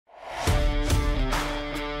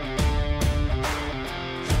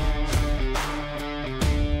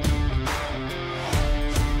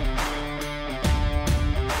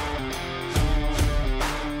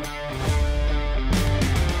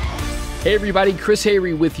Hey everybody, Chris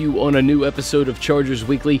Hayre with you on a new episode of Chargers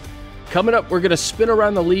Weekly. Coming up, we're going to spin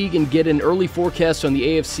around the league and get an early forecast on the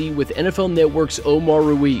AFC with NFL Network's Omar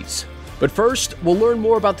Ruiz. But first, we'll learn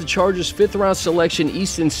more about the Chargers' fifth-round selection,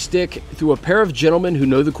 Easton Stick, through a pair of gentlemen who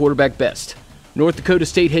know the quarterback best. North Dakota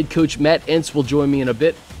State head coach Matt Entz will join me in a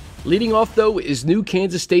bit. Leading off, though, is new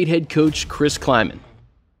Kansas State head coach Chris Klieman.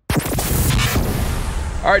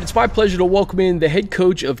 All right, it's my pleasure to welcome in the head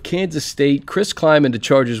coach of Kansas State, Chris Klieman, to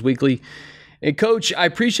Chargers Weekly. And, Coach, I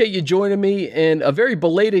appreciate you joining me, and a very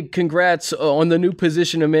belated congrats on the new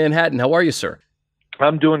position in Manhattan. How are you, sir?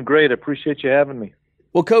 I'm doing great. I appreciate you having me.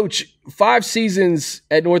 Well, Coach, 5 seasons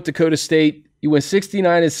at North Dakota State. You went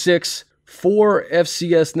 69-6, 4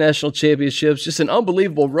 FCS national championships, just an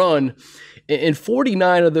unbelievable run. And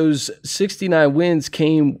 49 of those 69 wins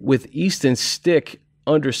came with Easton Stick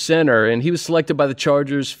under center, and he was selected by the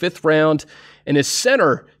Chargers 5th round. And his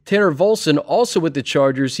center, Tanner Volson, also with the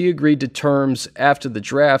Chargers, he agreed to terms after the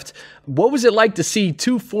draft. What was it like to see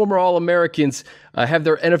 2 former All-Americans have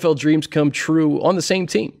their NFL dreams come true on the same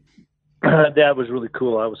team? That was really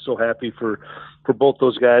cool. I was so happy for both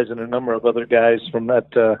those guys and a number of other guys from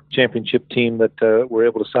that championship team that were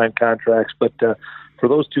able to sign contracts. But for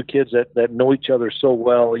those 2 kids that know each other so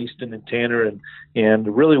well, Easton and Tanner,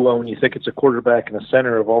 and really well when you think it's a quarterback and a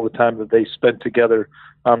center, of all the time that they spent together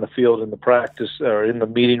on the field in the practice or in the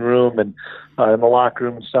meeting room and in the locker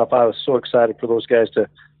room and stuff. I was so excited for those guys to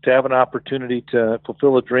have an opportunity to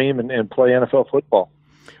fulfill a dream and play NFL football.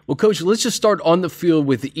 Well, Coach, let's just start on the field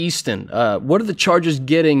with Easton. What are the Chargers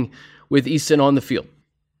getting with Easton on the field?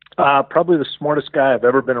 Probably the smartest guy I've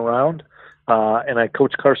ever been around, and I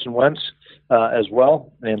coach Carson Wentz as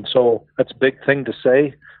well, and so that's a big thing to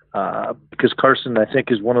say because Carson, I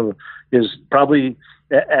think, is probably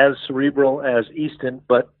as cerebral as Easton,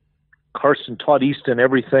 but Carson taught Easton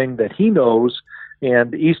everything that he knows,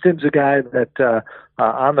 and Easton's a guy that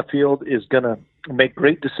on the field is going to make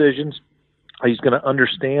great decisions. He's going to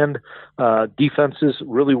understand defenses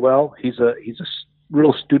really well. He's a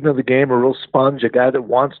real student of the game, a real sponge, a guy that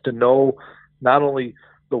wants to know not only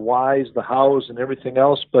the whys, the hows, and everything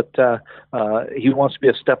else, but he wants to be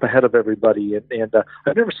a step ahead of everybody. And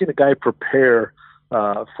I've never seen a guy prepare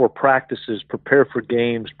for practices, prepare for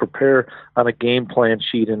games, prepare on a game plan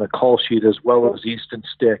sheet and a call sheet as well as Easton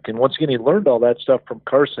Stick. And once again, he learned all that stuff from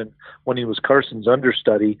Carson when he was Carson's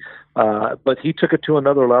understudy, but he took it to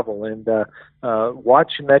another level. And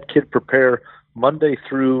watching that kid prepare Monday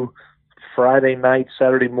through Friday night,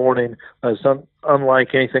 Saturday morning is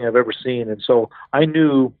unlike anything I've ever seen. And so I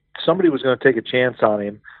knew somebody was going to take a chance on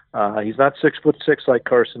him. He's not 6'6" like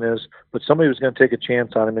Carson is, but somebody was going to take a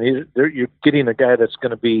chance on him. And you're getting a guy that's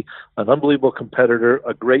going to be an unbelievable competitor,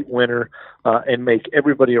 a great winner, and make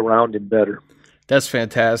everybody around him better. That's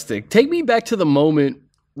fantastic. Take me back to the moment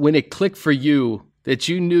when it clicked for you that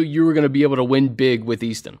you knew you were going to be able to win big with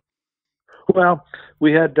Easton. Well,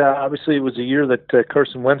 we had obviously it was a year that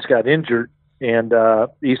Carson Wentz got injured, and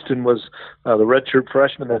Easton was the redshirt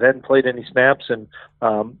freshman that hadn't played any snaps, and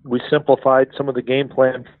we simplified some of the game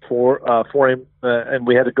plan for him, and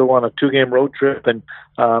we had to go on a 2-game road trip, and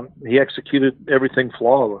he executed everything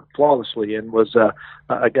flawlessly, and was a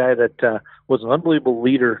guy that was an unbelievable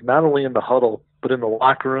leader, not only in the huddle, but in the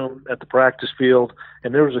locker room, at the practice field.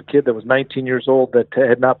 And there was a kid that was 19 years old that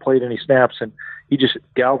had not played any snaps, and he just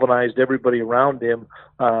galvanized everybody around him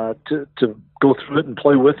to go through it and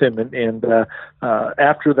play with him. And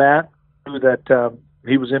after that, I knew that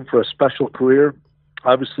he was in for a special career.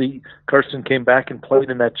 Obviously, Carson came back and played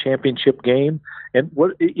in that championship game. And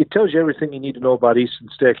it tells you everything you need to know about Easton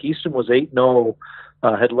Stick. Easton was 8-0,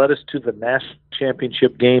 had led us to the national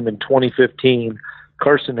championship game in 2015.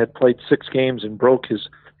 Carson had played 6 games and broke his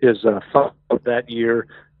thumb that year,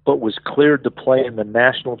 but was cleared to play in the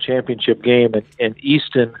national championship game. And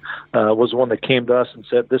Easton was the one that came to us and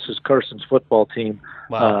said, "This is Carson's football team.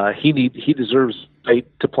 Wow. He deserves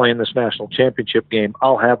to play in this national championship game.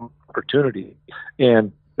 I'll have an opportunity."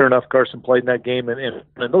 And sure enough, Carson played in that game, and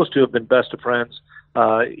those 2 have been best of friends.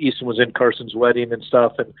 Easton was in Carson's wedding and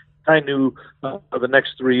stuff, and I knew for the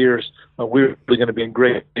next 3 years we were really going to be in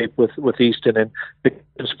great shape with Easton. And it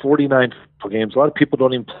was 49 football games. A lot of people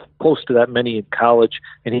don't even play close to that many in college,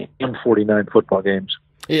 and he won 49 football games.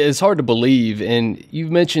 It's hard to believe, and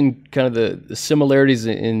you've mentioned kind of the similarities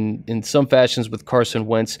in some fashions with Carson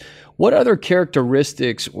Wentz. What other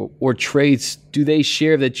characteristics or traits do they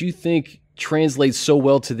share that you think translates so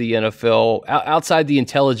well to the NFL outside the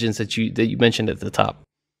intelligence that you mentioned at the top?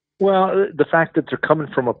 Well, the fact that they're coming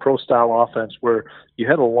from a pro-style offense where you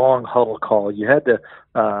had a long huddle call, you had to,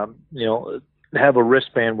 have a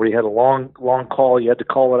wristband where you had a long call, you had to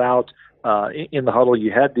call it out in the huddle.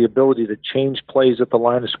 You had the ability to change plays at the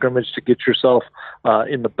line of scrimmage to get yourself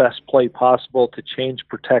in the best play possible, to change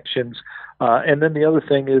protections. And then the other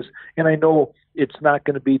thing is, and I know it's not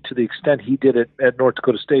going to be to the extent he did it at North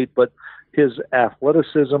Dakota State, but his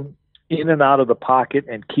athleticism in and out of the pocket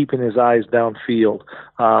and keeping his eyes downfield.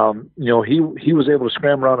 He was able to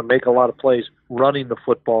scramble around and make a lot of plays running the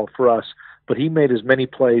football for us, but he made as many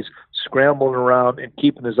plays scrambling around and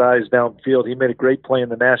keeping his eyes downfield. He made a great play in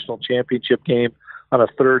the national championship game on a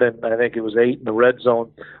 3rd and I think it was 8 in the red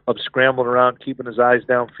zone, of scrambling around, keeping his eyes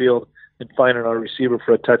downfield, and finding our receiver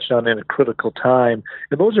for a touchdown in a critical time.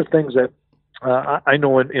 And those are things that I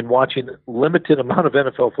know in watching limited amount of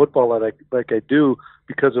NFL football like I do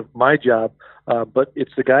because of my job, but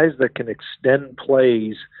it's the guys that can extend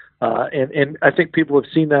plays, and I think people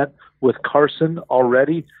have seen that with Carson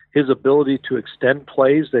already, his ability to extend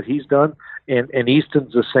plays that he's done, and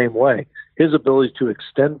Easton's the same way. His ability to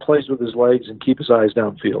extend plays with his legs and keep his eyes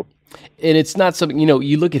downfield. And it's not something,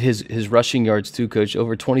 you look at his rushing yards too, Coach,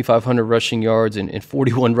 over 2,500 rushing yards and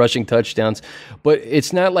 41 rushing touchdowns. But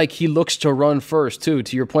it's not like he looks to run first, too.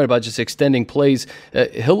 To your point about just extending plays,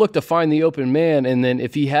 he'll look to find the open man, and then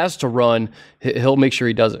if he has to run, he'll make sure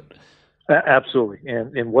he does it. Absolutely.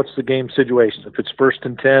 And what's the game situation? If it's 1st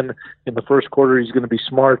and 10 in the first quarter, he's going to be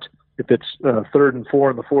smart. If it's 3rd and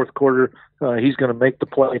 4 in the fourth quarter, he's going to make the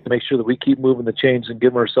play to make sure that we keep moving the chains and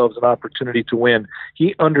give ourselves an opportunity to win.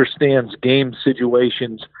 He understands game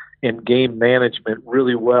situations and game management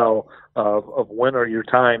really well, of when are your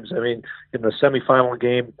times. I mean, in the semifinal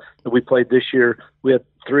game that we played this year, we had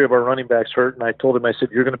 3 of our running backs hurt, and I told him, I said,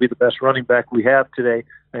 you're going to be the best running back we have today.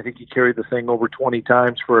 I think he carried the thing over 20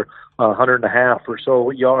 times for 100.5 or so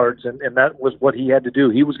yards, and that was what he had to do.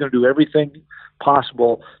 He was going to do everything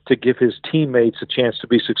possible to give his teammates a chance to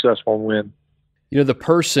be successful and win. The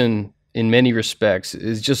person in many respects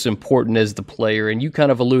is just important as the player, and you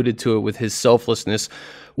kind of alluded to it with his selflessness.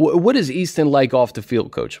 What is Easton like off the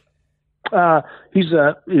field, Coach? He's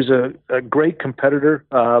a great competitor,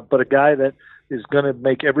 but a guy that is going to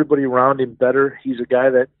make everybody around him better. He's a guy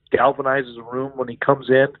that galvanizes a room when he comes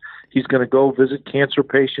in. He's going to go visit cancer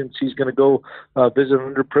patients. He's going to go visit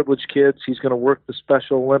underprivileged kids. He's going to work the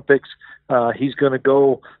Special Olympics. He's going to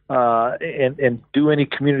go and do any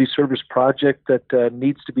community service project that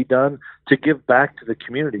needs to be done to give back to the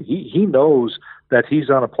community. He knows that he's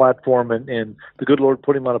on a platform, and the good Lord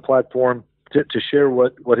put him on a platform to share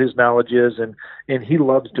what his knowledge is, and he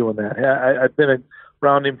loves doing that. I've been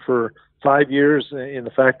around him for 5 years in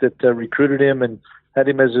the fact that recruited him and had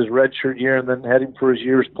him as his redshirt year, and then had him for his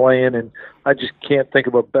years playing. And I just can't think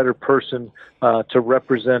of a better person to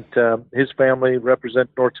represent his family, represent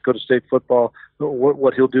North Dakota State football,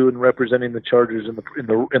 what he'll do in representing the Chargers in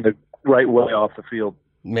the right way off the field.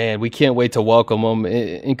 Man, we can't wait to welcome him.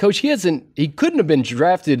 And Coach, he couldn't have been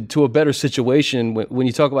drafted to a better situation when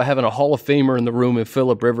you talk about having a Hall of Famer in the room in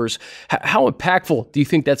Phillip Rivers. How impactful do you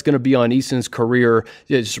think that's going to be on Easton's career,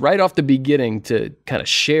 just right off the beginning, to kind of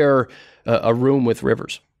share a room with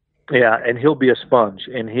Rivers? Yeah, and he'll be a sponge,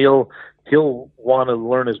 and he'll want to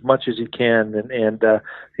learn as much as he can, and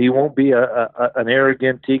he won't be an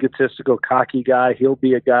arrogant, egotistical, cocky guy. He'll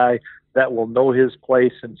be a guy that will know his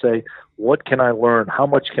place and say, what can I learn? How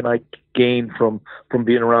much can I gain from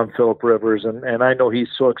being around Phillip Rivers? And I know he's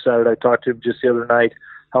so excited. I talked to him just the other night,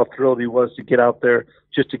 how thrilled he was to get out there,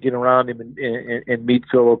 just to get around him and meet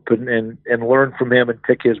Phillip and learn from him and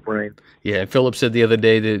pick his brain. Yeah, Phillip said the other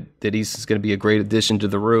day that Easton's going to be a great addition to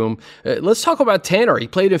the room. Let's talk about Tanner. He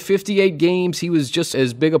played in 58 games. He was just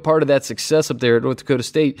as big a part of that success up there at North Dakota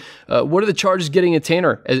State. What are the Chargers getting at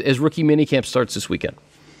Tanner as rookie minicamp starts this weekend?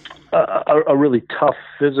 A really tough,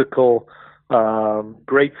 physical,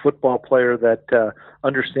 great football player that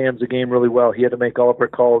understands the game really well. He had to make all of our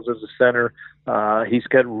calls as a center. He's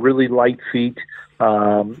got really light feet.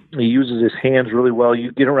 He uses his hands really well.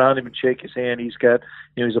 You get around him and shake his hand. He's got,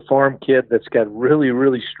 he's a farm kid that's got really,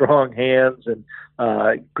 really strong hands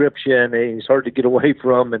and grips you, and he's hard to get away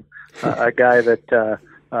from. And a guy that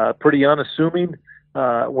pretty unassuming.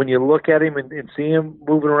 When you look at him and see him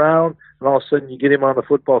moving around, and all of a sudden you get him on the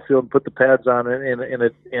football field and put the pads on, and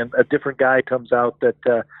a different guy comes out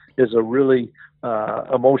that is a really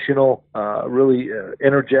emotional, really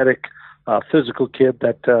energetic, physical kid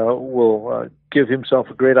that will give himself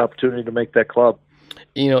a great opportunity to make that club.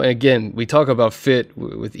 Again, we talk about fit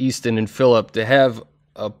with Easton and Phillip. To have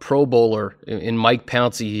a Pro Bowler in Mike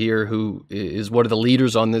Pouncey here, who is one of the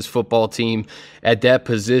leaders on this football team at that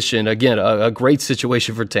position. Again, a great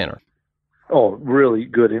situation for Tanner. Oh, really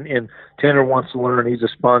good. And Tanner wants to learn. He's a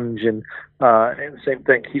sponge. And the same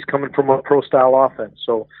thing, he's coming from a pro-style offense.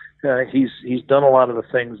 So he's done a lot of the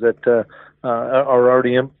things that are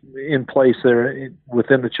already in place there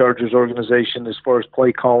within the Chargers organization as far as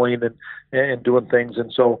play calling and doing things.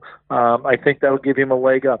 And so I think that'll give him a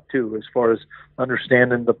leg up too, as far as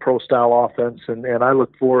understanding the pro style offense. And I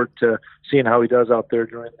look forward to seeing how he does out there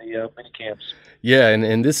during the mini camps. Yeah,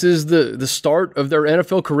 and this is the start of their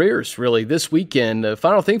NFL careers, really, this weekend.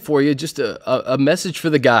 Final thing for you, just a message for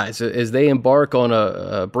the guys as they embark on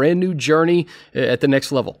a brand new journey at the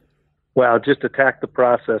next level. Well, just attack the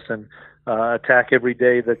process and attack every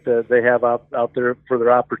day that they have out there for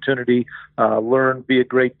their opportunity. Learn, be a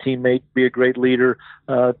great teammate, be a great leader,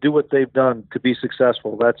 do what they've done to be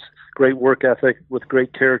successful. That's great work ethic with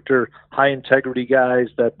great character, high integrity guys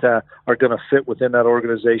that are going to fit within that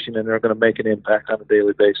organization and are going to make an impact on a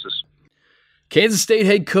daily basis. Kansas State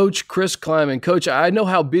head coach Chris Klieman. Coach, I know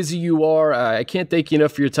how busy you are. I can't thank you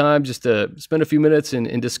enough for your time just to spend a few minutes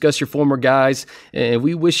and discuss your former guys. And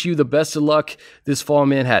we wish you the best of luck this fall in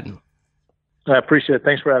Manhattan. I appreciate it.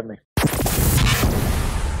 Thanks for having me.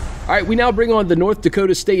 All right, we now bring on the North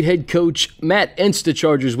Dakota State head coach, Matt Entz, to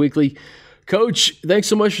Chargers Weekly. Coach, thanks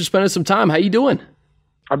so much for spending some time. How you doing?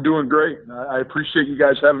 I'm doing great. I appreciate you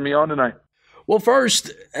guys having me on tonight. Well,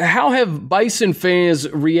 first, how have Bison fans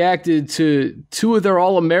reacted to two of their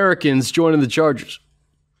All-Americans joining the Chargers?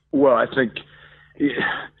 Well, I think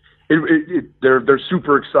they're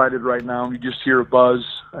super excited right now. You just hear a buzz,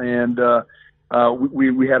 and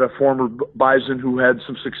we had a former Bison who had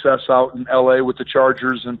some success out in L.A. with the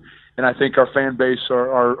Chargers, and I think our fan base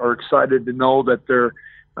are excited to know that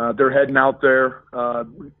they're heading out there,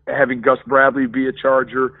 having Gus Bradley be a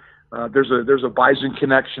Charger. There's a Bison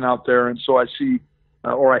connection out there, and so I see,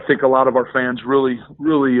 or I think a lot of our fans really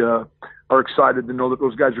are excited to know that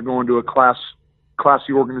those guys are going to a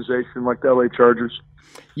classy organization like the LA Chargers.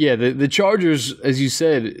 Yeah, the Chargers, as you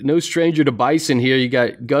said, no stranger to Bison here. You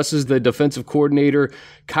got Gus as the defensive coordinator.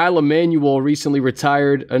 Kyle Emanuel recently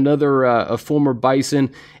retired, another a former Bison.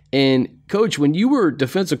 And, Coach, when you were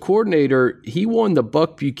defensive coordinator, he won the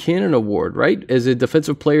Buck Buchanan Award, right, as a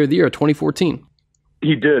Defensive Player of the Year 2014.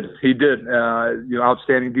 He did.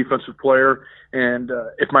 Outstanding defensive player. And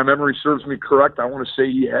if my memory serves me correct, I want to say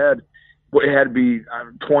it had to be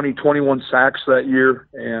 21 sacks that year.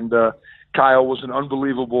 And Kyle was an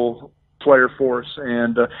unbelievable player for us.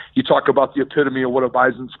 And you talk about the epitome of what a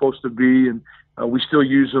Bison's supposed to be. And we still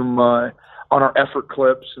use them on our effort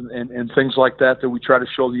clips and things like that we try to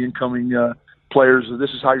show the incoming players. This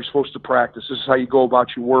is how you're supposed to practice. This is how you go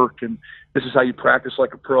about your work. And this is how you practice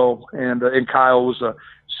like a pro. And Kyle was a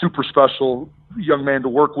super special young man to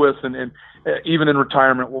work with. And even in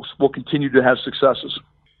retirement, we'll continue to have successes.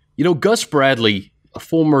 You know, Gus Bradley, a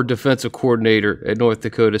former defensive coordinator at North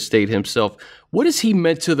Dakota State himself, what has he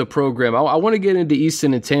meant to the program? I want to get into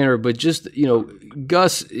Easton and Tanner, but just,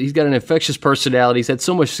 Gus, he's got an infectious personality. He's had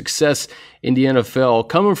so much success in the NFL.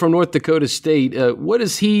 Coming from North Dakota State, what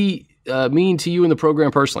does he mean to you in the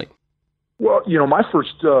program personally? Well, my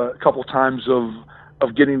first couple times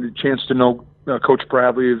of getting the chance to know Coach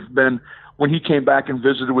Bradley has been when he came back and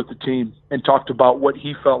visited with the team and talked about what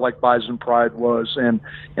he felt like Bison pride was and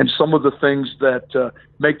some of the things that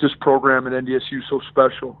make this program at NDSU so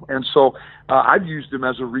special. And so I've used him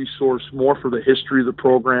as a resource more for the history of the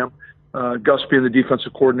program. Gus being the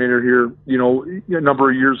defensive coordinator here, a number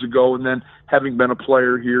of years ago, and then having been a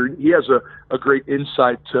player here, he has a great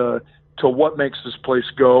insight to what makes this place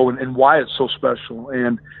go and why it's so special.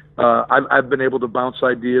 And I've been able to bounce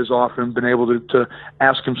ideas off him, been able to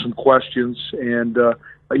ask him some questions, and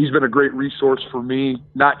he's been a great resource for me,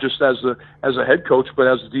 not just as a head coach, but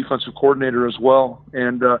as a defensive coordinator as well.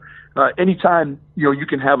 And anytime you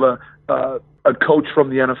can have a coach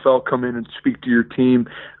from the NFL come in and speak to your team,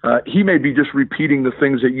 he may be just repeating the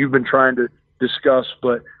things that you've been trying to discuss,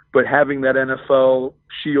 but having that NFL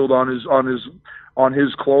shield on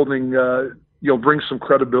his clothing, brings some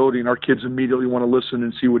credibility, and our kids immediately want to listen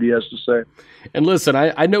and see what he has to say. And listen,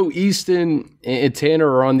 I know Easton and Tanner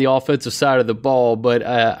are on the offensive side of the ball, but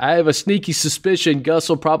I have a sneaky suspicion Gus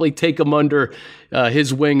will probably take them under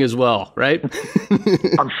his wing as well, right?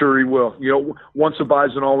 I'm sure he will. Once a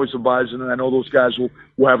Bison, always a Bison, and I know those guys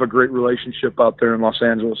will have a great relationship out there in Los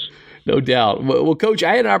Angeles. No doubt. Well, Coach,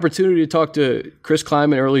 I had an opportunity to talk to Chris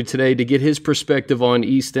Klieman earlier today to get his perspective on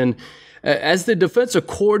Easton. As the defensive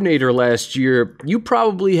coordinator last year, you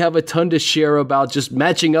probably have a ton to share about just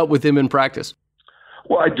matching up with him in practice.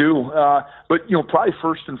 Well, I do. But, probably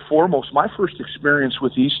first and foremost, my first experience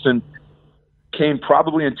with Easton came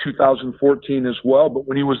probably in 2014 as well, but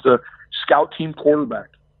when he was the scout team quarterback.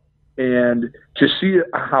 And to see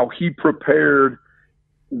how he prepared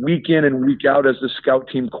week in and week out as the scout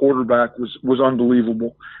team quarterback was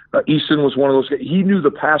unbelievable. Easton was one of those guys. He knew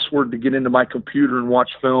the password to get into my computer and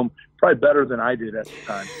watch film probably better than I did at the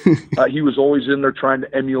time. He was always in there trying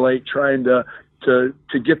to emulate, trying to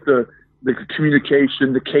get the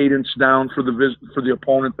communication, the cadence down for the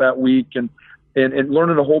opponent that week, and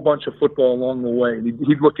learning a whole bunch of football along the way. And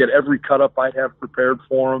he'd look at every cut up I'd have prepared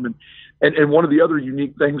for him. And one of the other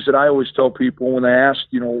unique things that I always tell people when they ask,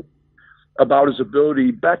 about his ability,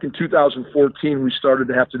 back in 2014, we started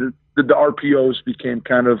to have to do, the RPOs became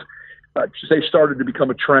kind of, they started to become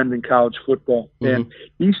a trend in college football. Mm-hmm. And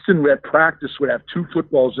Easton at practice would have 2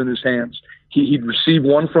 footballs in his hands. He'd receive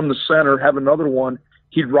one from the center, have another one.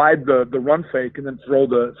 He'd ride the run fake and then throw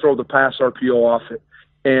the pass RPO off it.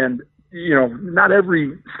 And, not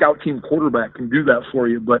every scout team quarterback can do that for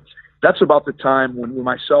you, but that's about the time when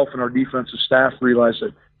myself and our defensive staff realized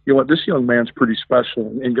that, this young man's pretty special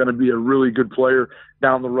and going to be a really good player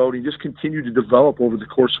down the road. He just continued to develop over the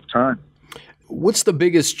course of time. What's the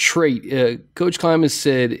biggest trait? Coach Kleiman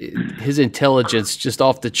said his intelligence just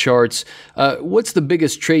off the charts. What's the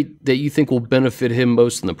biggest trait that you think will benefit him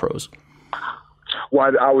most in the pros?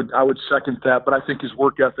 Well, I would second that, but I think his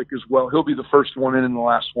work ethic as well. He'll be the first one in and the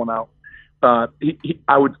last one out.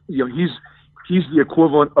 He's the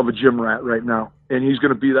equivalent of a gym rat right now, and he's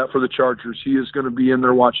going to be that for the Chargers. He is going to be in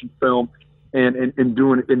there watching film and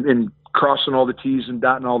doing and crossing all the T's and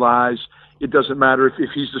dotting all the I's. It doesn't matter if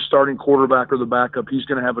he's the starting quarterback or the backup. He's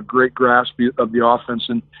going to have a great grasp of the offense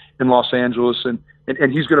in Los Angeles, and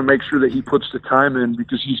he's going to make sure that he puts the time in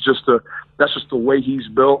because that's just the way he's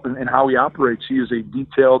built and how he operates. He is a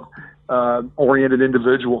detailed, oriented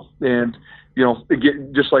individual, and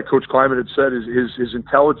again, just like Coach Kleiman had said, his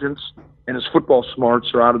intelligence and his football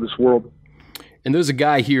smarts are out of this world. And there's a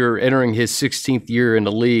guy here entering his 16th year in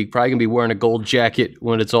the league, probably going to be wearing a gold jacket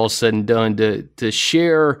when it's all said and done, to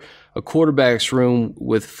share a quarterback's room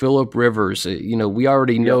with Phillip Rivers. We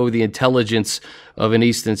already know the intelligence of an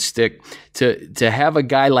Easton Stick. To have a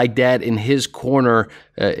guy like that in his corner,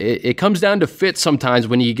 it comes down to fit sometimes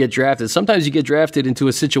when you get drafted. Sometimes you get drafted into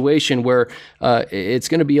a situation where it's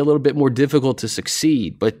going to be a little bit more difficult to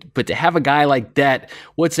succeed. But to have a guy like that,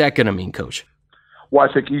 what's that going to mean, Coach? Well,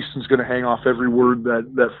 I think Easton's going to hang off every word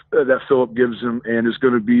that Phillip gives him, and is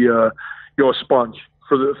going to be a sponge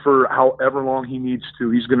for however long he needs to.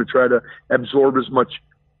 He's going to try to absorb as much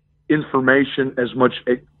information, as much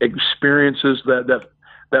experiences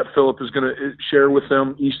that Phillip is going to share with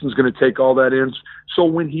him. Easton's going to take all that in. So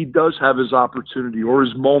when he does have his opportunity or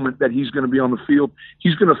his moment that he's going to be on the field,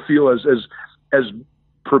 he's going to feel as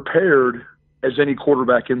prepared as any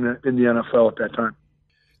quarterback in the NFL at that time.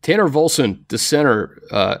 Tanner Volson, the center,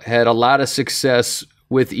 had a lot of success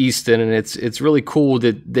with Easton, and it's really cool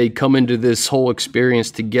that they come into this whole experience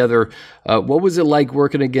together. What was it like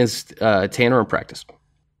working against Tanner in practice?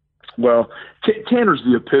 Well, Tanner's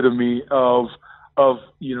the epitome of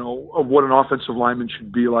what an offensive lineman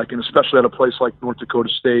should be like, and especially at a place like North Dakota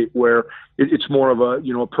State where it's more of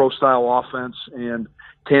a pro-style offense, and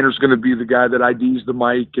Tanner's going to be the guy that IDs the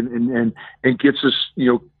mic and gets us,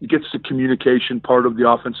 gets the communication part of the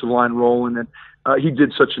offensive line rolling. And he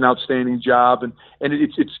did such an outstanding job. And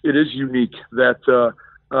it is unique that,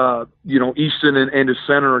 Easton and his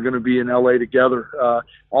center are going to be in LA together.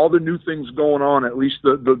 All the new things going on, at least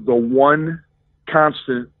the one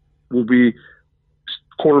constant will be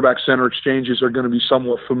quarterback center exchanges are going to be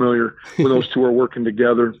somewhat familiar when those two are working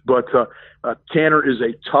together. But Tanner is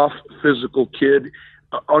a tough, physical kid.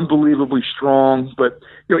 Unbelievably strong, but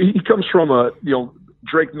he comes from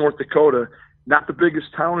Drake, North Dakota, not the biggest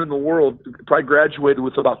town in the world. Probably graduated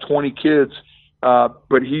with about 20 kids,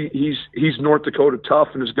 but he's North Dakota tough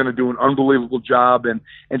and is going to do an unbelievable job and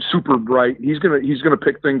super bright. He's gonna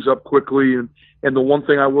pick things up quickly, and the one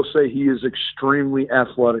thing I will say, he is extremely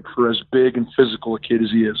athletic for as big and physical a kid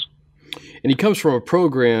as he is. And he comes from a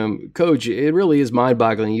program, Coach, it really is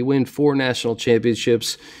mind-boggling. You win 4 national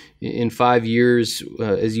championships in 5 years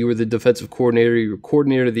as you were the defensive coordinator. You were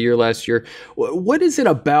coordinator of the year last year. What is it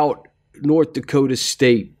about North Dakota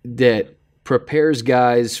State that prepares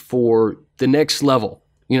guys for the next level,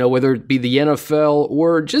 whether it be the NFL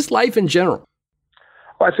or just life in general?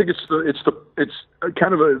 Well, I think it's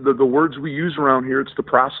kind of the words we use around here. It's the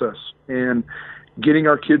process and getting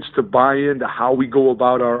our kids to buy into how we go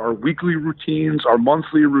about our weekly routines, our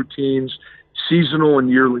monthly routines, seasonal and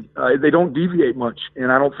yearly. They don't deviate much.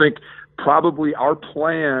 And I don't think probably our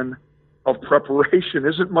plan of preparation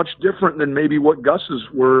isn't much different than maybe what Gus's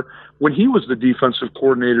were when he was the defensive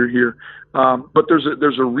coordinator here. But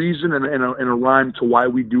there's a reason and a rhyme to why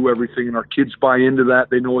we do everything, and our kids buy into that.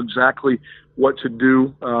 They know exactly what to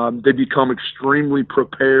do. They become extremely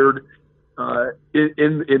prepared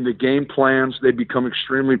in the game plans. They become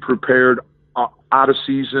extremely prepared out of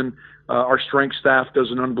season. Our strength staff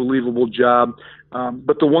does an unbelievable job.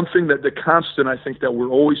 But the one thing that the constant I think that we're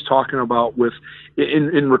always talking about with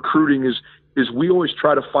in recruiting is we always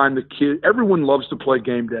try to find the kid. Everyone loves to play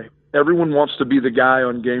game day. Everyone wants to be the guy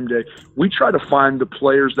on game day. We try to find the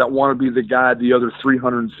players that want to be the guy the other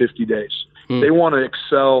 350 days. They want to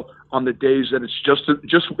excel on the days that it's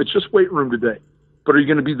just weight room today. But are you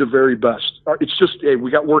going to be the very best? It's just, hey,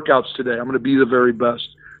 we got workouts today. I'm going to be the very best.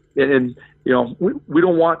 And you know, we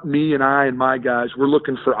don't want me and I and my guys. We're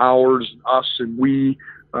looking for ours, us, and we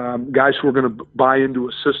guys who are going to buy into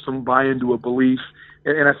a system, buy into a belief.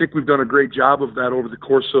 And I think we've done a great job of that over the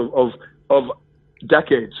course of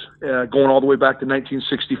decades, going all the way back to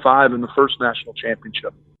 1965 and the first national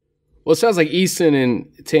championship. Well, it sounds like Easton and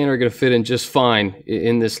Tanner are going to fit in just fine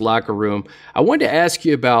in this locker room. I wanted to ask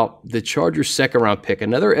you about the Chargers' second-round pick,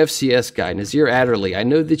 another FCS guy, Nazir Adderley. I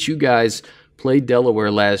know that you guys played Delaware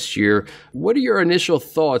last year. What are your initial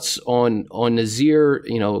thoughts on Nazir,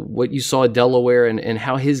 you know, what you saw at Delaware and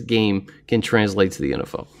how his game can translate to the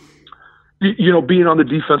NFL? You know, being on the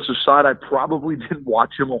defensive side, I probably didn't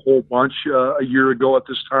watch him a whole bunch a year ago at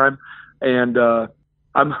this time. And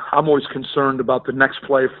I'm always concerned about the next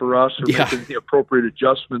play for us or making the appropriate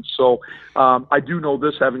adjustments. So I do know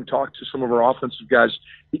this, having talked to some of our offensive guys,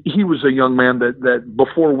 he was a young man that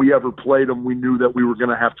before we ever played him, we knew that we were going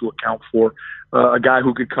to have to account for. A guy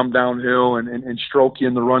who could come downhill and stroke you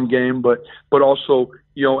in the run game, but also,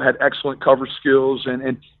 you know, had excellent cover skills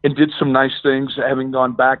and did some nice things. Having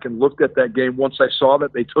gone back and looked at that game, once I saw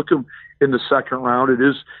that they took him in the second round,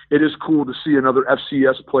 it is cool to see another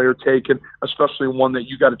FCS player taken, especially one that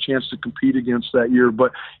you got a chance to compete against that year.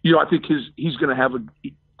 But you know, I think he's going to have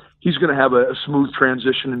a smooth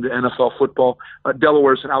transition into NFL football.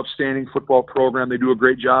 Delaware's an outstanding football program. They do a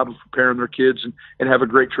great job of preparing their kids and have a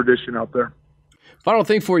great tradition out there. Final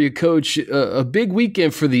thing for you, Coach, a big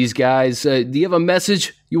weekend for these guys. Do you have a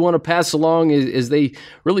message you want to pass along as they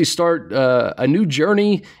really start a new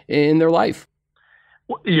journey in their life?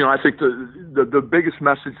 Well, you know, I think the biggest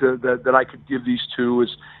message that I could give these two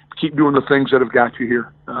is keep doing the things that have got you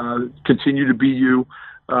here. Continue to be you.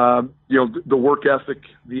 You know, the work ethic,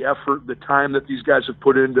 the effort, the time that these guys have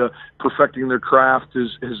put into perfecting their craft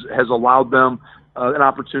has allowed them an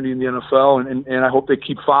opportunity in the NFL, and I hope they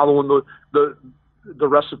keep following the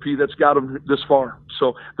recipe that's got them this far.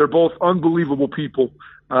 So they're both unbelievable people,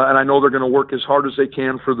 and I know they're going to work as hard as they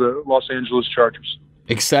can for the Los Angeles Chargers.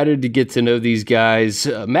 Excited to get to know these guys.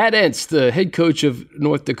 Matt Entz, the head coach of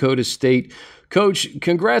North Dakota State. Coach,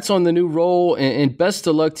 congrats on the new role, and best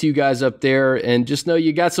of luck to you guys up there. And just know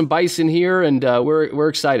you got some Bison here, and we're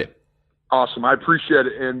excited. Awesome. I appreciate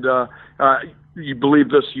it. And you believe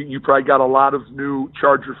this, you probably got a lot of new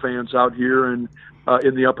Charger fans out here and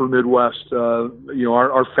in the upper Midwest. You know,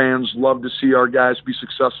 our fans love to see our guys be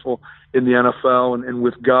successful in the NFL, and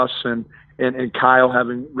with Gus and Kyle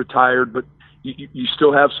having retired, but you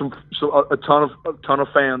still have a ton of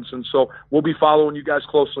fans, and so we'll be following you guys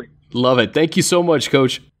closely. Love it. Thank you so much,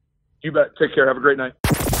 Coach. You bet. Take care. Have a great night.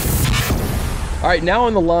 All right, now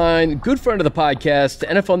on the line, good friend of the podcast,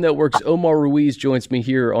 NFL Network's Omar Ruiz joins me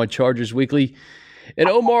here on Chargers Weekly. And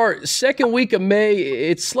Omar, second week of May,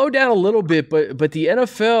 it slowed down a little bit, but the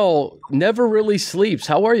NFL never really sleeps.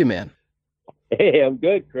 How are you, man? Hey, I'm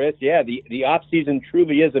good, Chris. Yeah, the off season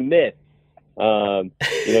truly is a myth. You know,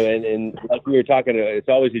 and like we were talking, it's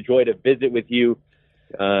always a joy to visit with you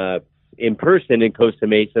in person in Costa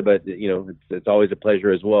Mesa, but you know, it's always a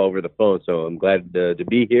pleasure as well over the phone. So I'm glad to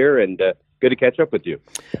be here and good to catch up with you.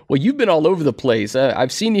 Well, you've been all over the place.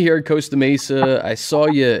 I've seen you here at Costa Mesa. I saw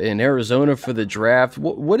you in Arizona for the draft.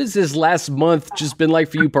 What has this last month just been like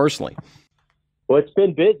for you personally? Well, it's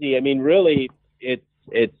been busy. I mean, really,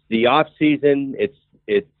 it's the off season, it's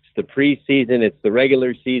the preseason, it's the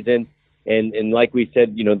regular season. And like we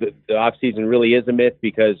said, you know, the off season really is a myth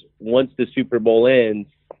because once the Super Bowl ends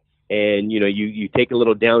and, you know, you take a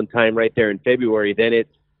little downtime right there in February, then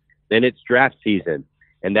it's draft season.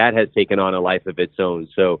 And that has taken on a life of its own.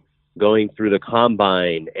 So going through the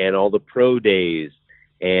combine and all the pro days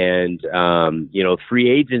and, you know, free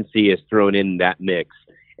agency is thrown in that mix.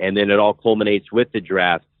 And then it all culminates with the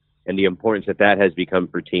draft and the importance that has become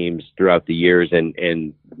for teams throughout the years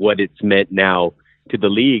and what it's meant now to the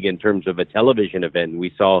league in terms of a television event.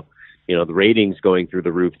 We saw, you know, the ratings going through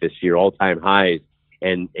the roof this year, all-time highs,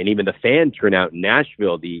 and even the fan turnout in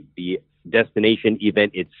Nashville, the destination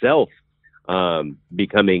event itself,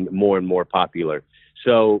 becoming more and more popular.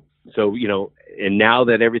 So, you know, and now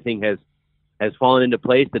that everything has has fallen into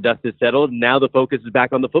place. The dust has settled, and now the focus is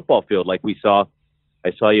back on the football field. Like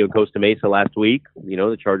I saw you in Costa Mesa last week.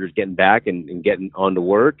 The Chargers getting back and getting on to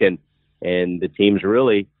work, and the teams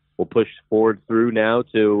really will push forward through now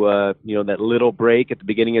to that little break at the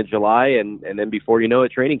beginning of July, and then before you know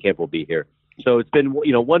it, training camp will be here. So it's been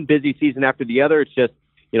one busy season after the other. It's just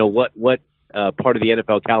what part of the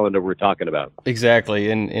NFL calendar we're talking about.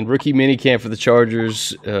 Exactly, and rookie minicamp for the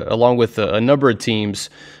Chargers, along with a number of teams,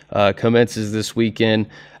 commences this weekend.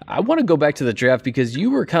 I want to go back to the draft because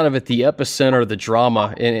you were kind of at the epicenter of the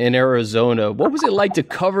drama in Arizona. What was it like to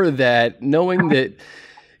cover that, knowing that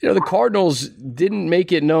the Cardinals didn't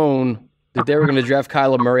make it known that they were going to draft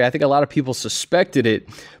Kyler Murray? I think a lot of people suspected it,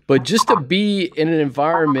 but just to be in an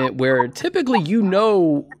environment where typically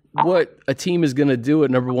what a team is going to do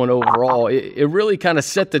at number one overall, it really kind of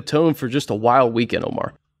set the tone for just a wild weekend,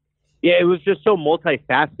 Omar. Yeah, it was just so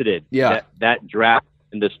multifaceted, that draft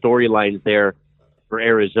and the storylines there for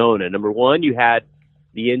Arizona. Number one, you had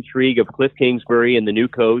the intrigue of Cliff Kingsbury and the new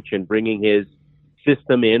coach and bringing his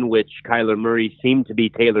system in, which Kyler Murray seemed to be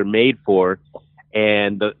tailor-made for,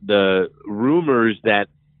 and the rumors that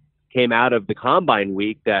came out of the Combine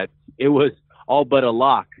week that it was all but a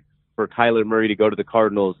lock for Kyler Murray to go to the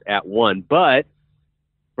Cardinals at 1, but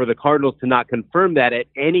for the Cardinals to not confirm that at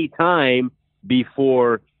any time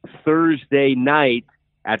before Thursday night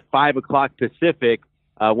at 5 o'clock Pacific,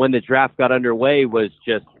 when the draft got underway, was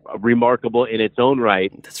just remarkable in its own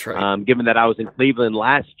right. That's right. Given that I was in Cleveland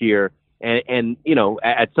last year, and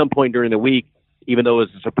at some point during the week, even though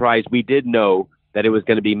it was a surprise, we did know that it was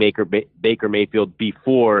going to be Baker Mayfield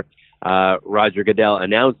before Roger Goodell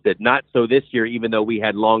announced it. Not so this year, even though we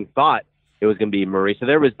had long thought it was going to be Murray. So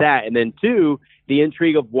there was that. And then two, the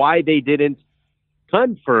intrigue of why they didn't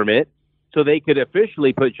confirm it so they could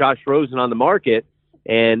officially put Josh Rosen on the market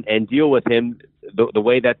and deal with him the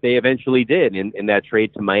way that they eventually did in that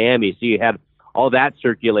trade to Miami. So you had all that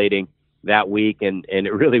circulating that week, and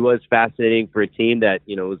it really was fascinating for a team that,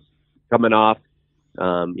 was coming off,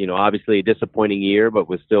 obviously a disappointing year, but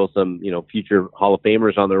with still some, future Hall of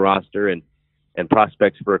Famers on the roster and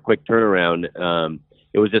prospects for a quick turnaround.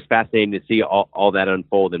 It was just fascinating to see all that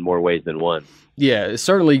unfold in more ways than one. Yeah,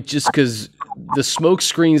 certainly, just because the smoke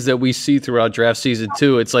screens that we see throughout draft season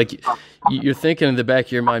too, it's like you're thinking in the back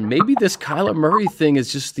of your mind, maybe this Kyler Murray thing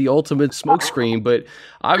is just the ultimate smoke screen, but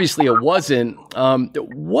obviously it wasn't.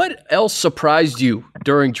 What else surprised you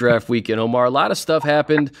during draft weekend, Omar? A lot of stuff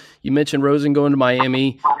happened. You mentioned Rosen going to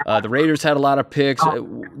Miami. The Raiders had a lot of picks.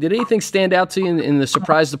 Did anything stand out to you in the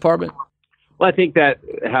surprise department? Well, I think that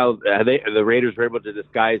how the Raiders were able to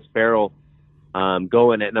disguise Farrell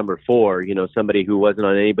going at number 4, somebody who wasn't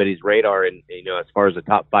on anybody's radar, and as far as a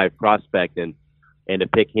top 5 prospect, and to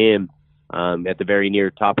pick him at the very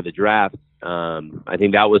near top of the draft, I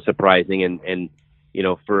think that was surprising. And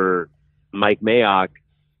for Mike Mayock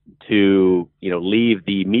to leave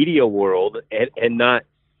the media world and not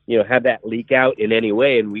have that leak out in any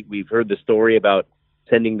way. And we've heard the story about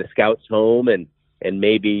sending the scouts home and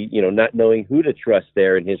maybe not knowing who to trust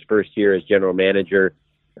there in his first year as general manager.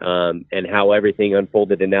 And how everything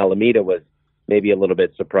unfolded in Alameda was maybe a little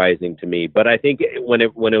bit surprising to me. But I think when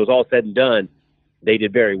it was all said and done, they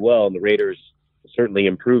did very well, and the Raiders certainly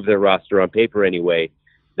improved their roster on paper anyway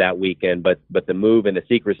that weekend. But the move and the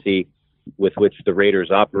secrecy with which the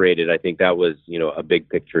Raiders operated, I think that was a big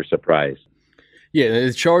picture surprise. Yeah,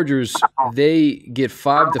 the Chargers, they get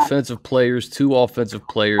 5 defensive players, 2 offensive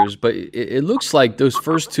players, but it looks like those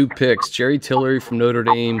first 2 picks, Jerry Tillery from Notre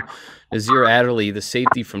Dame, Nazir Adderley, the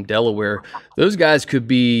safety from Delaware, those guys could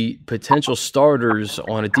be potential starters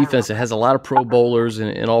on a defense that has a lot of Pro Bowlers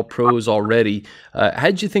and all pros already. How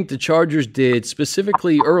did you think the Chargers did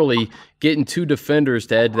specifically early getting 2 defenders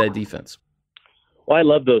to add to that defense? Well, I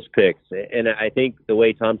love those picks, and I think the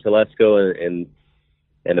way Tom Telesco and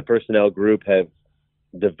the personnel group have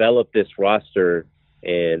developed this roster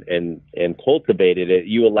and cultivated it,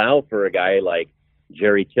 you allow for a guy like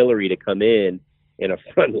Jerry Tillery to come in a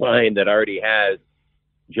front line that already has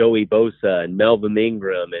Joey Bosa and Melvin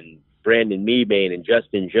Ingram and Brandon Mebane and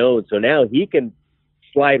Justin Jones. So now he can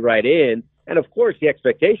slide right in. And of course, the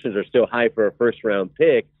expectations are still high for a first round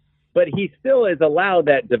pick, but he still is allowed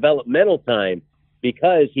that developmental time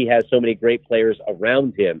because he has so many great players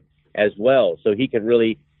around him as well. So he can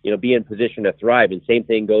really, be in position to thrive. And same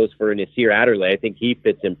thing goes for Nasir Adderley. I think he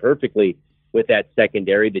fits in perfectly with that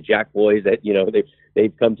secondary, the Jack boys that,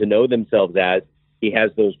 they've come to know themselves as. He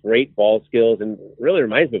has those great ball skills and really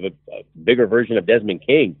reminds me of a bigger version of Desmond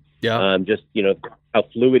King. Yeah. Just, how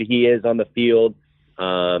fluid he is on the field,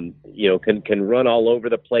 can run all over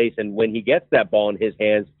the place. And when he gets that ball in his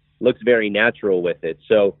hands, looks very natural with it.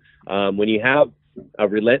 So when you have a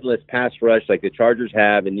relentless pass rush like the Chargers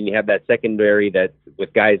have, and then you have that secondary that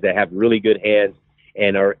with guys that have really good hands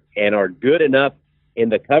and are good enough in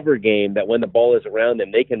the cover game that when the ball is around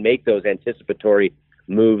them, they can make those anticipatory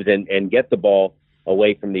moves and get the ball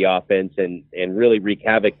away from the offense and really wreak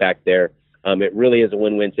havoc back there. It really is a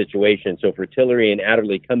win-win situation. So for Tillery and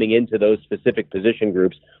Adderley coming into those specific position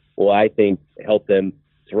groups will, I think, help them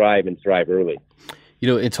thrive and thrive early. You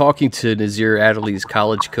know, in talking to Nazir Adderley's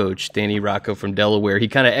college coach, Danny Rocco from Delaware, he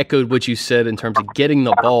kind of echoed what you said in terms of getting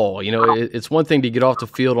the ball. You know, it's one thing to get off the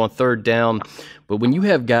field on third down, but when you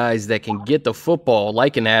have guys that can get the football,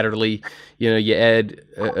 like an Adderley, you know, you add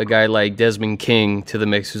a guy like Desmond King to the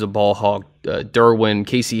mix, who's a ball hawk, Derwin,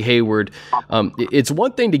 Casey Hayward. It's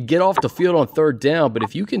one thing to get off the field on third down, but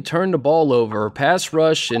if you can turn the ball over, pass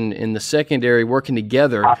rush and in the secondary working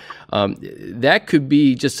together, that could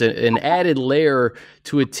be just an added layer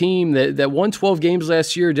to a team that won 12 games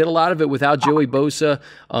last year, did a lot of it without Joey Bosa,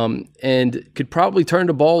 and could probably turn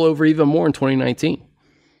the ball over even more in 2019.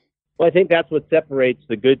 Well, I think that's what separates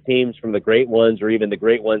the good teams from the great ones, or even the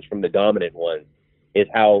great ones from the dominant ones, is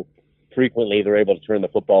how frequently they're able to turn the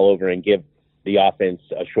football over and give the offense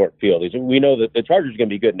a short field. We know that the Chargers are going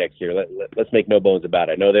to be good next year. Let's make no bones about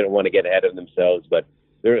it. I know they don't want to get ahead of themselves, but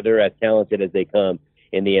they're as talented as they come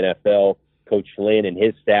in the NFL. Coach Lynn and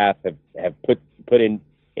his staff have put in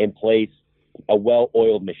place a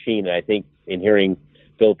well-oiled machine. And I think in hearing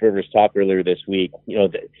Philip Rivers talk earlier this week, you know,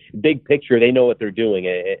 the big picture, they know what they're doing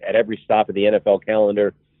at every stop of the NFL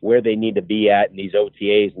calendar, where they need to be at in these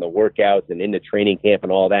OTAs and the workouts and in the training camp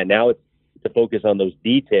and all that. Now it's to focus on those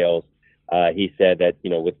details. He said that, you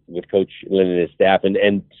know, with Coach Lynn and his staff,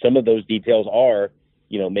 and some of those details are,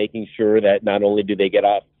 you know, making sure that not only do they get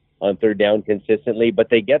off on third down consistently,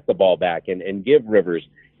 but they get the ball back and give Rivers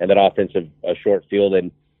and that offensive a short field.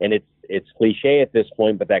 And it's cliche at this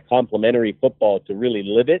point, but that complementary football, to really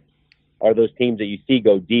live it, are those teams that you see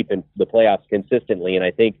go deep in the playoffs consistently. And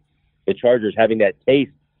I think the Chargers, having that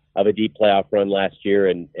taste of a deep playoff run last year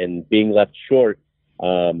and being left short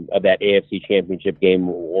of that AFC Championship game,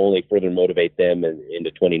 will only further motivate them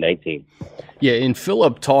into 2019. Yeah, and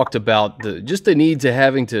Philip talked about the need to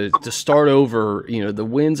having to start over. You know, the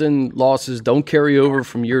wins and losses don't carry over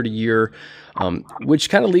from year to year, which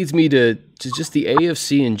kind of leads me to just the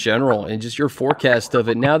AFC in general and just your forecast of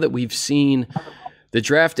it. Now that we've seen the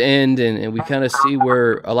draft end and we kind of see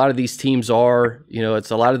where a lot of these teams are, you know, it's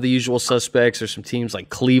a lot of the usual suspects. There's some teams like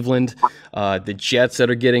Cleveland, the Jets that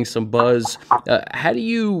are getting some buzz. How do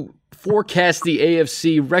you forecast the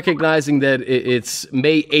AFC, recognizing that it's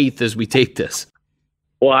May 8th as we tape this?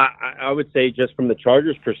 Well, I would say just from the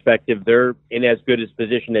Chargers' perspective, they're in as good a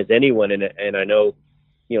position as anyone. And I know,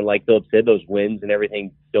 you know, like Philip said, those wins and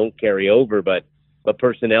everything don't carry over, but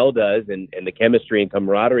personnel does, and the chemistry and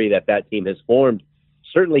camaraderie that team has formed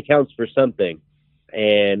certainly counts for something.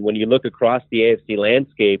 And when you look across the AFC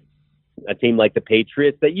landscape, a team like the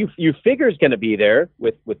Patriots that you figure is going to be there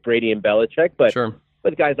with Brady and Belichick, but sure,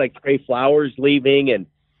 with guys like Trey Flowers leaving and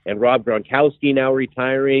Rob Gronkowski now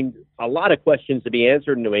retiring, a lot of questions to be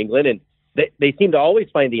answered in New England, and they seem to always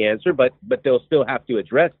find the answer, but they'll still have to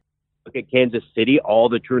address. Look at Kansas City, all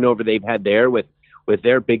the turnover they've had there with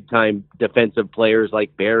their big-time defensive players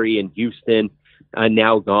like Barry and Houston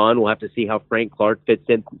now gone. We'll have to see how Frank Clark fits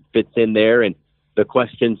in there, and the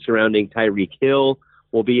questions surrounding Tyreek Hill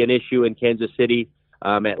will be an issue in Kansas City,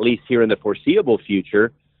 at least here in the foreseeable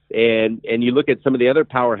future. And you look at some of the other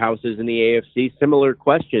powerhouses in the AFC, similar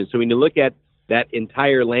questions. So when you look at that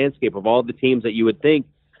entire landscape of all the teams that you would think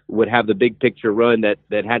would have the big picture run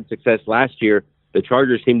that had success last year, the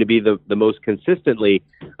Chargers seem to be the most consistently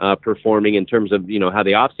performing in terms of, you know, how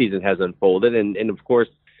the offseason has unfolded. And of course,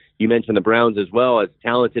 you mentioned the Browns as well. As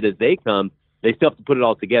talented as they come, they still have to put it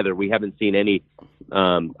all together. We haven't seen any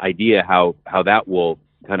idea how that will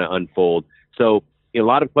kind of unfold. So, you know, a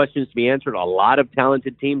lot of questions to be answered, a lot of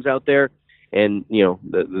talented teams out there. And, you know,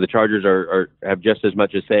 the Chargers have just as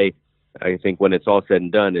much to say, I think, when it's all said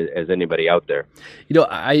and done, as anybody out there. You know,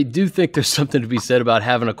 I do think there's something to be said about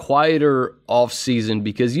having a quieter offseason,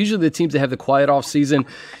 because usually the teams that have the quiet offseason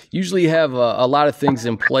usually have a lot of things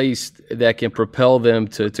in place that can propel them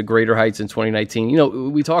to greater heights in 2019. You know,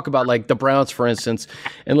 we talk about like the Browns, for instance,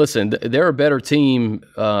 and listen, they're a better team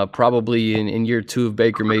probably in year two of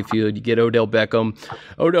Baker Mayfield. You get Odell Beckham.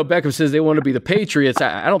 Odell Beckham says they want to be the Patriots.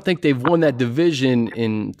 I don't think they've won that division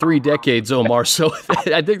in 3 decades, Omar. So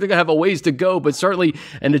I think they're going to have a ways to go, but certainly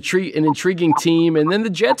an intriguing team. And then the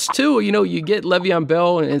Jets too. You know, you get Le'Veon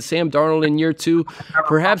Bell and Sam Darnold in year two.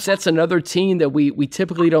 Perhaps that's another team that we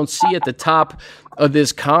typically don't see at the top of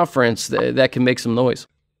this conference that can make some noise.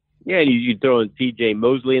 Yeah, and you throw in C.J.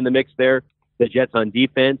 Mosley in the mix there, the Jets on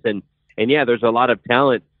defense, and yeah, there's a lot of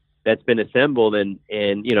talent that's been assembled, and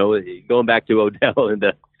going back to Odell and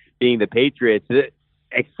being the Patriots, the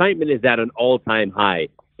excitement is at an all-time high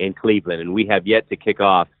in Cleveland, and we have yet to kick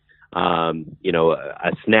off,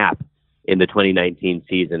 a snap in the 2019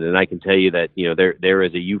 season, and I can tell you that there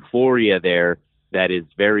is a euphoria there that is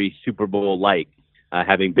very Super Bowl-like,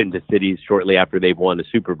 having been to cities shortly after they've won a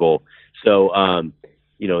Super Bowl. So,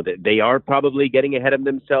 they are probably getting ahead of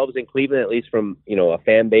themselves in Cleveland, at least from, a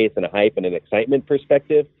fan base and a hype and an excitement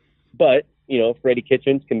perspective. But, Freddie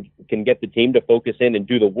Kitchens can get the team to focus in and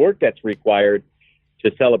do the work that's required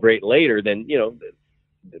to celebrate later, then,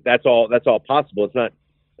 that's all possible. It's not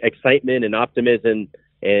excitement and optimism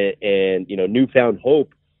and newfound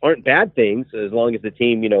hope aren't bad things as long as the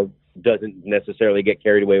team, doesn't necessarily get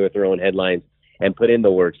carried away with their own headlines and put in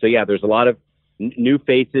the work. So, yeah, there's a lot of new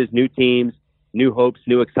faces, new teams, new hopes,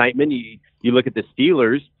 new excitement. You look at the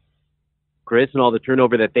Steelers, Chris, and all the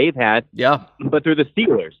turnover that they've had. Yeah. But they're the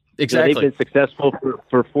Steelers. Exactly. They've been successful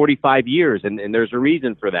for 45 years, and there's a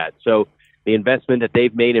reason for that. So the investment that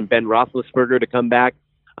they've made in Ben Roethlisberger to come back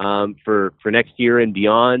for next year and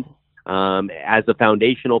beyond as a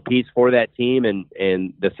foundational piece for that team, and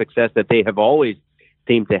the success that they have always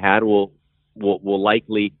seemed to have will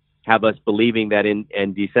likely have us believing that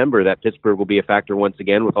in December that Pittsburgh will be a factor once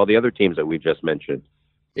again with all the other teams that we've just mentioned.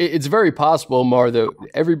 It's very possible, Omar, that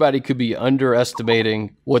everybody could be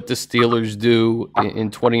underestimating what the Steelers do in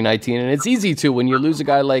 2019. And it's easy to when you lose a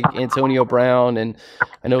guy like Antonio Brown, and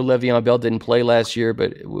I know Le'Veon Bell didn't play last year,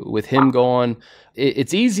 but with him gone,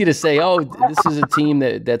 it's easy to say, oh, this is a team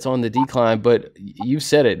that's on the decline. But you've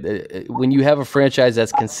said it. When you have a franchise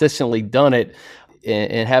that's consistently done it,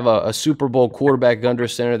 and have a Super Bowl quarterback under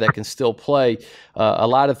center that can still play, a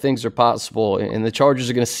lot of things are possible. And the Chargers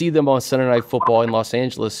are going to see them on Sunday Night Football in Los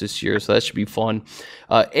Angeles this year, so that should be fun.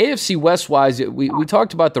 AFC West-wise, we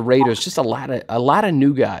talked about the Raiders, just a lot of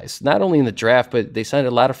new guys, not only in the draft, but they signed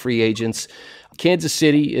a lot of free agents. Kansas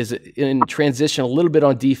City is in transition a little bit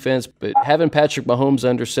on defense, but having Patrick Mahomes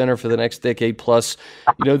under center for the next decade plus,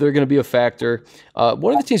 they're going to be a factor.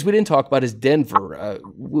 One of the teams we didn't talk about is Denver.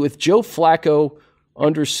 With Joe Flacco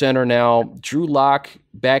under center now, Drew Lock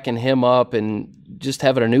backing him up, and just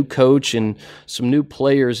having a new coach and some new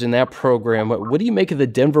players in that program. What do you make of the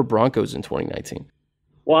Denver Broncos in 2019?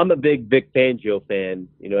 Well, I'm a big Vic Fangio fan,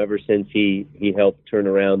 ever since he helped turn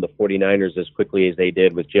around the 49ers as quickly as they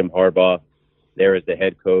did with Jim Harbaugh there as the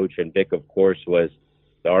head coach. And Vic, of course, was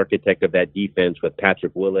the architect of that defense with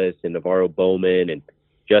Patrick Willis and Navarro Bowman and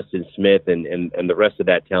Justin Smith and the rest of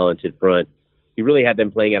that talented front. He really had them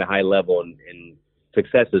playing at a high level, and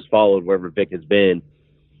success has followed wherever Vic has been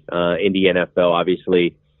in the NFL,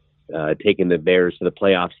 obviously taking the Bears to the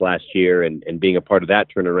playoffs last year and being a part of that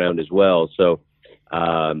turnaround as well. So,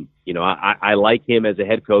 I like him as a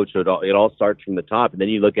head coach. So it all starts from the top. And then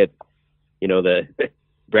you look at, the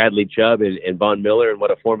Bradley Chubb and Von Miller and what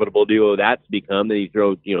a formidable duo that's become. Then you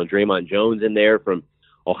throw, Draymond Jones in there from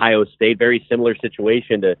Ohio State, very similar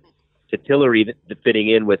situation to Tillery fitting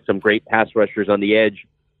in with some great pass rushers on the edge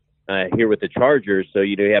here with the Chargers. So,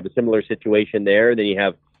 you have a similar situation there. And then you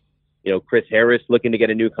have, Chris Harris looking to get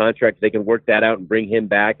a new contract. They can work that out and bring him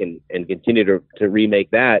back and continue to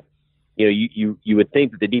remake that. You would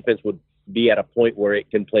think that the defense would be at a point where it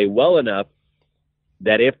can play well enough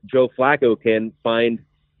that if Joe Flacco can find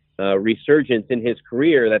resurgence in his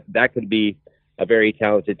career, that could be a very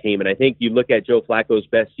talented team. And I think you look at Joe Flacco's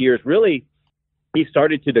best years, really, he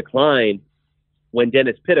started to decline when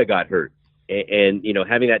Dennis Pitta got hurt. And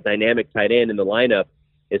having that dynamic tight end in the lineup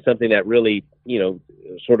is something that really,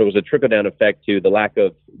 sort of was a trickle-down effect to the lack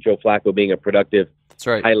of Joe Flacco being a productive,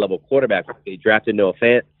 high-level quarterback. They drafted Noah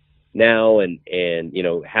Fant now, and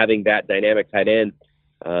having that dynamic tight end,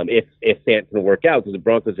 if Fant can work out, because the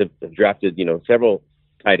Broncos have drafted, several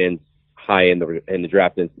tight ends high in the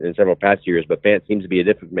draft in several past years, but Fant seems to be a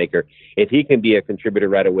difference maker. If he can be a contributor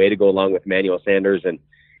right away to go along with Emmanuel Sanders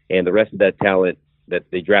and the rest of that talent that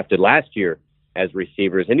they drafted last year as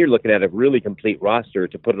receivers, and you're looking at a really complete roster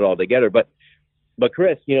to put it all together. But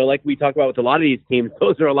Chris, like we talk about with a lot of these teams,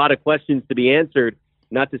 those are a lot of questions to be answered.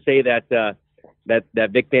 Not to say that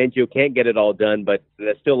Vic Fangio can't get it all done, but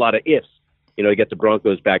there's still a lot of ifs. To get the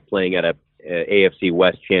Broncos back playing at a AFC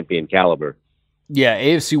West champion caliber. Yeah,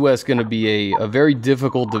 AFC West going to be a very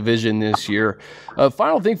difficult division this year.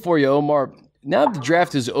 Final thing for you, Omar. Now that the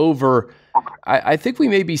draft is over, I think we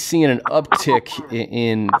may be seeing an uptick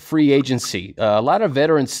in free agency. A lot of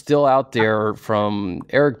veterans still out there, from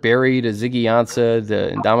Eric Berry to Ziggy Ansah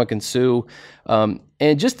to Ndamukong Suh.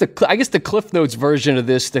 And just the Cliff Notes version of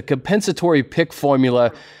this, the compensatory pick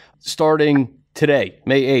formula. starting today,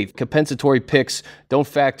 May 8th. Compensatory picks don't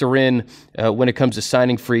factor in when it comes to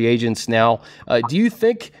signing free agents now. Do you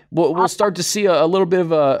think we'll start to see a little bit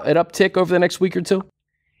of an uptick over the next week or two?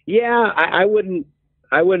 Yeah, I wouldn't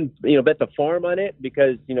bet the farm on it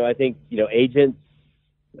because, I think, agents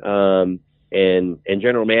and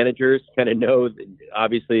general managers kind of know,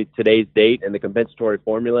 obviously, today's date and the compensatory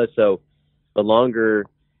formula. So the longer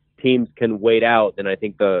teams can wait out, then I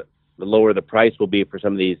think the lower the price will be for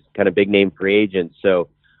some of these kind of big name free agents. So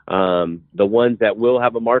the ones that will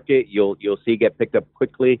have a market, you'll see get picked up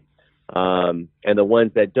quickly. And the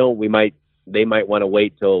ones that don't, they might want to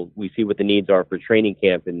wait till we see what the needs are for training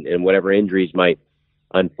camp and whatever injuries might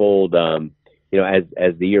unfold, as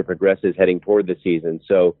the year progresses heading toward the season.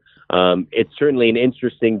 So it's certainly an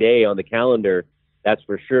interesting day on the calendar, that's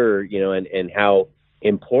for sure, and how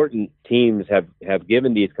important teams have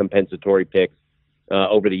given these compensatory picks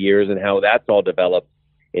over the years and how that's all developed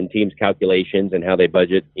in teams' calculations and how they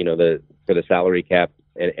budget, for the salary cap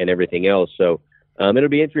and everything else. So it'll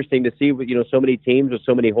be interesting to see, so many teams with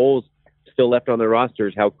so many holes still left on their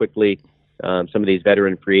rosters, how quickly some of these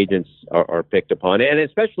veteran free agents are picked upon. And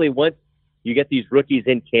especially once you get these rookies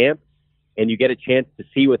in camp and you get a chance to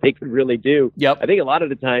see what they could really do. Yep. I think a lot of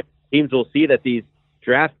the time teams will see that these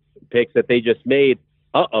draft picks that they just made,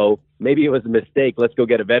 maybe it was a mistake. Let's go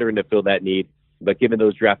get a veteran to fill that need. But giving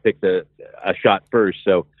those draft picks a shot first.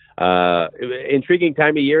 So intriguing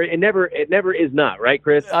time of year. It never is not, right,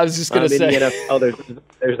 Chris? I was just going to say. In the NFL,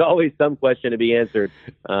 there's always some question to be answered.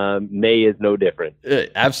 May is no different.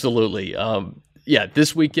 Absolutely.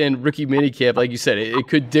 This weekend, rookie minicamp, like you said, it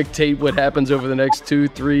could dictate what happens over the next 2,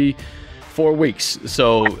 3, 4 weeks.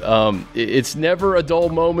 So it's never a dull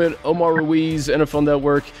moment. Omar Ruiz, NFL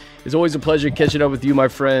Network. It's always a pleasure catching up with you, my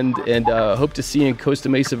friend, and hope to see you in Costa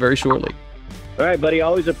Mesa very shortly. All right, buddy.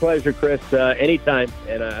 Always a pleasure, Chris. Anytime,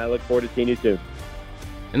 and I look forward to seeing you soon.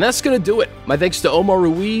 And that's going to do it. My thanks to Omar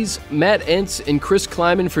Ruiz, Matt Entz, and Chris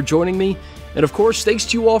Kleiman for joining me. And, of course, thanks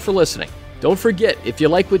to you all for listening. Don't forget, if you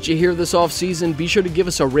like what you hear this offseason, be sure to give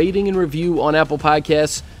us a rating and review on Apple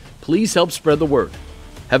Podcasts. Please help spread the word.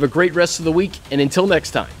 Have a great rest of the week, and until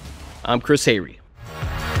next time, I'm Chris Hayre.